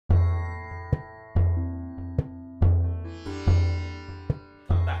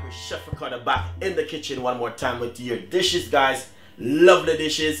with Chef Ricardo back in the kitchen one more time with your dishes, guys. Lovely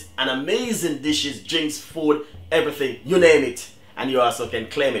dishes and amazing dishes, drinks, food, everything, you name it, and you also can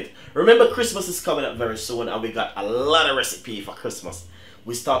claim it. Remember, Christmas is coming up very soon and we got a lot of recipe for Christmas.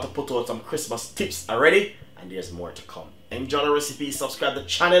 We start to put out some Christmas tips already and there's more to come. Enjoy the recipe, subscribe to the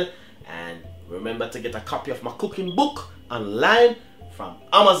channel, and remember to get a copy of my cooking book online from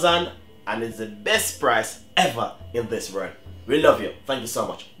Amazon, and it's the best price ever in this world. We love you. Thank you so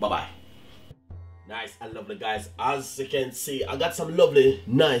much. Bye-bye. Nice and lovely, guys. As you can see, I got some lovely,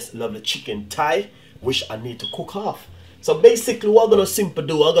 nice, lovely chicken thigh, which I need to cook off. So basically what I'm gonna simply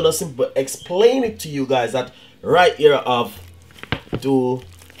do, I'm gonna simply explain it to you guys that right here I have 2,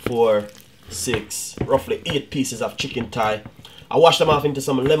 4, 6, roughly 8 pieces of chicken thigh. I washed them off into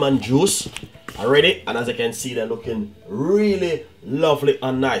some lemon juice already, and as you can see, they're looking really lovely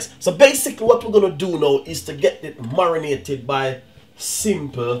and nice. So basically what we're gonna do now is to get it marinated by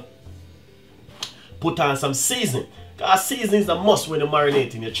simple put on some seasoning. Because seasoning is a must when you're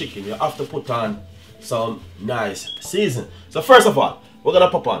marinating your chicken. You have to put on some nice seasoning. So first of all, we're gonna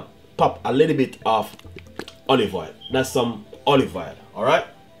pop a little bit of olive oil. That's some olive oil, alright?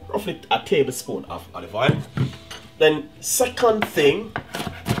 Roughly a tablespoon of olive oil. Then second thing,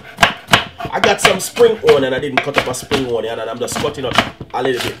 I got some spring onion. I didn't cut up a spring onion and I'm just cutting up a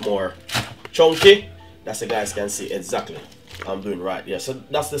little bit more chunky. That's the guys can see exactly I'm doing right there. So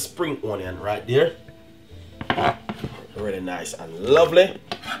that's the spring onion right there. Really nice and lovely.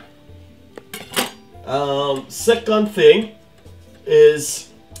 Second thing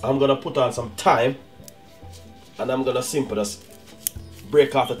is I'm gonna put on some thyme, and I'm gonna simply just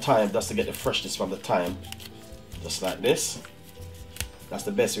break off the thyme just to get the freshness from the thyme, just like this. That's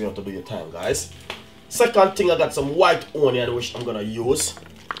the best way to do your thyme, guys. Second thing, I got some white onion which I'm gonna use.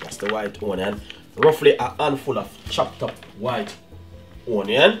 That's the white onion, roughly a handful of chopped up white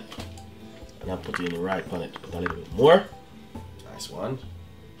onion, and I'm putting it right on it. Put a little bit more. Nice one.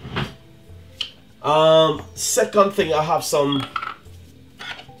 Second thing, I have some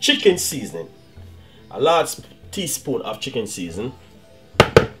chicken seasoning, a large teaspoon of chicken seasoning.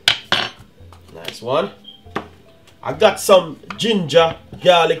 Nice one. I got some ginger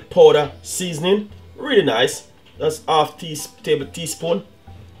garlic powder seasoning, really nice. That's half teaspoon,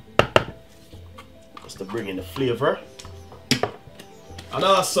 just to bring in the flavor. And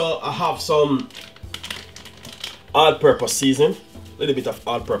also I have some all-purpose seasoning, a little bit of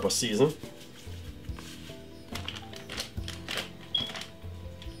all-purpose seasoning.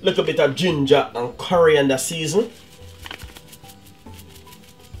 Little bit of ginger and coriander season,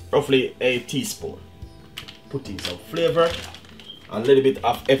 roughly a teaspoon. Putting some flavor and a little bit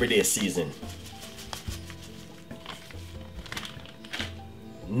of everyday seasoning.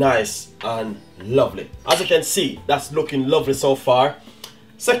 Nice and lovely. As you can see, that's looking lovely so far.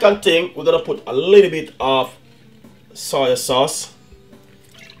 Second thing, we're gonna put a little bit of soy sauce.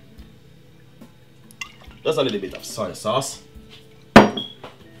 Just a little bit of soy sauce.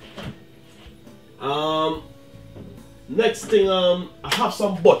 Next thing, I have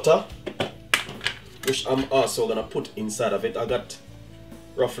some butter, which I'm also gonna put inside of it. I got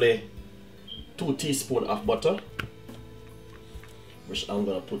roughly 2 teaspoons of butter, which I'm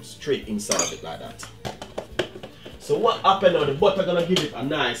gonna put straight inside of it like that. So what happened now, the butter gonna give it a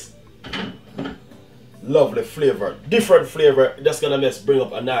nice lovely flavor, different flavor. That's gonna just bring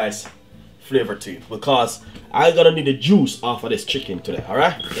up a nice flavor to it, because I'm gonna need the juice off of this chicken today.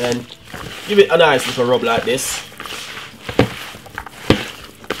 Alright, and give it a nice little rub like this.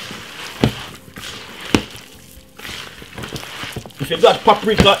 If you got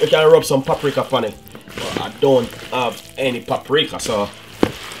paprika, you can rub some paprika on it. But I don't have any paprika, so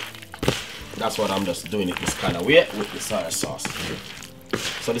that's what I'm just doing it this kind of way with the soy sauce.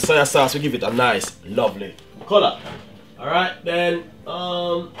 So the soy sauce will give it a nice, lovely color. Alright, then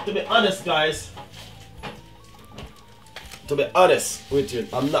to be honest, guys, to be honest with you,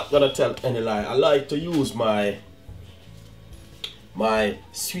 I'm not gonna tell any lie. I like to use my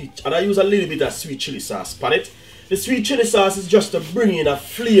sweet, and I use a little bit of sweet chili sauce on it. The sweet chili sauce is just to bring in a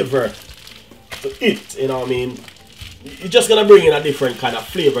flavor to it, you know what I mean? It's just gonna bring in a different kind of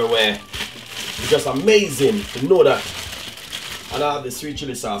flavor where it's just amazing to know that. And I have the sweet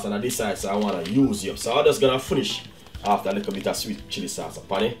chili sauce and I decide so I wanna use it. So I'm just gonna finish after a little bit of sweet chili sauce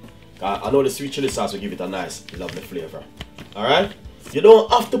upon it. I know the sweet chili sauce will give it a nice, lovely flavor. Alright? You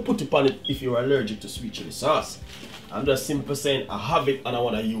don't have to put it on it if you're allergic to sweet chili sauce. I'm just simply saying I have it and I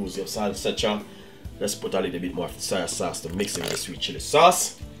wanna use it. So let's put a little bit more of the soy sauce to mix it with the sweet chili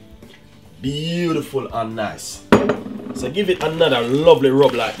sauce. Beautiful and nice. So give it another lovely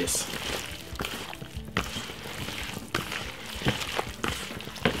rub like this.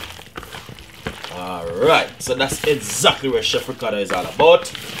 Right, so that's exactly where Chef Ricardo is all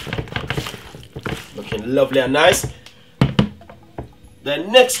about. Looking lovely and nice. The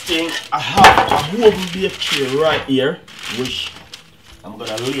next thing, I have a oven bake tray right here, which I'm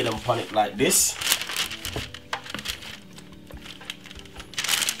gonna lay them upon it like this.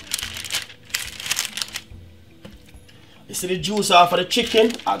 You see the juice off of the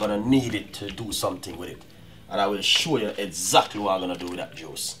chicken? I'm gonna need it to do something with it. And I will show you exactly what I'm gonna do with that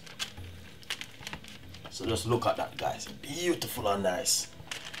juice. So just look at that, guys. Beautiful and nice.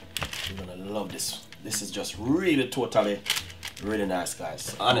 You're gonna love this. This is just really totally really nice,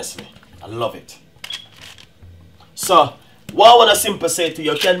 guys. Honestly, I love it. So what I want to simply say to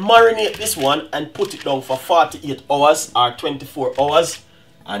you, you can marinate this one and put it down for 48 hours or 24 hours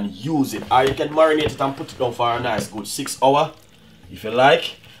and use it, or you can marinate it and put it down for a nice good 6 hours if you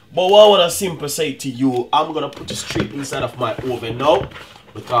like. But what I want to simply say to you, I'm gonna put it straight inside of my oven now,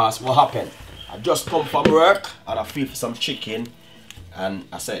 because what happened, I just come from work and I feel for some chicken, and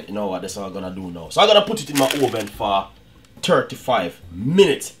I said, you know what, that's what I'm gonna do now. So I'm gonna put it in my oven for 35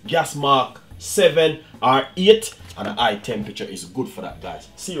 minutes. Gas mark 7 or 8, and the high temperature is good for that, guys.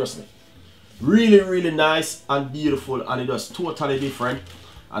 Seriously, really nice and beautiful, and it does totally different,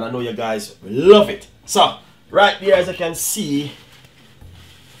 and I know you guys love it. So right here, as you can see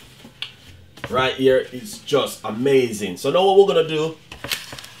right here, it's just amazing. So now what we're gonna do,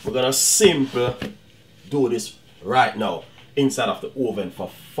 we're gonna simply do this right now inside of the oven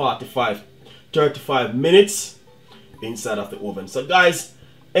for 35 minutes inside of the oven. So guys,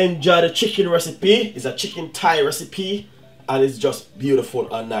 enjoy the chicken recipe. It's a chicken Thai recipe, and it's just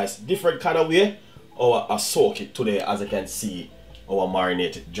beautiful and nice. Different kind of way I soak it today, as you can see, or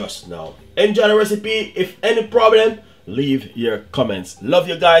marinate it just now. Enjoy the recipe. If any problem, leave your comments. Love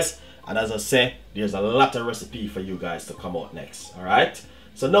you guys, and as I say, there's a lot of recipe for you guys to come out next. All right,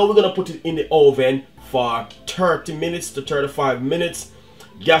 so now we're gonna put it in the oven for 30 minutes to 35 minutes.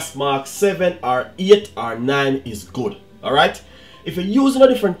 Gas mark 7 or 8 or 9 is good. All right, if you're using a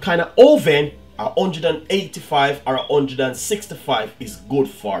different kind of oven, 185 or 165 is good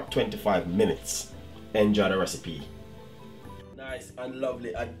for 25 minutes. Enjoy the recipe. Nice and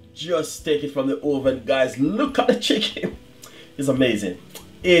lovely. I just take it from the oven, guys. Look at the chicken. It's amazing.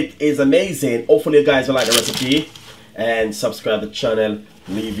 It is amazing. Hopefully you guys will like the recipe, and subscribe to the channel.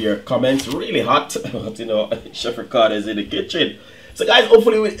 Leave your comments. Really hot, but you know, Chef Ricardo is in the kitchen. So guys,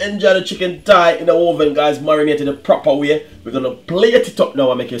 hopefully we enjoy the chicken Thai in the oven, guys, marinated the proper way. We're gonna plate it up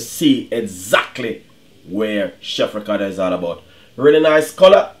now and make you see exactly where Chef Ricardo is all about. Really nice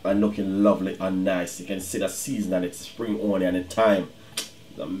color and looking lovely and nice. You can see the season and it's spring onion and the thyme.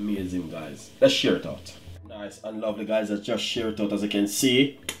 It's amazing, guys. Let's share it out. Nice and lovely, guys. Let's just share it out. As you can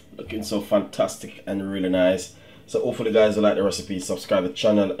see, looking so fantastic and really nice. So hopefully guys will like the recipe. Subscribe to the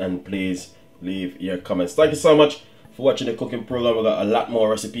channel and please leave your comments. Thank you so much for watching the cooking program. We got a lot more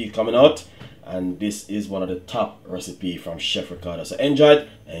recipe coming out, and this is one of the top recipe from Chef Ricardo. So enjoy it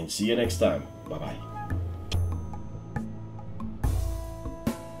and see you next time. Bye bye.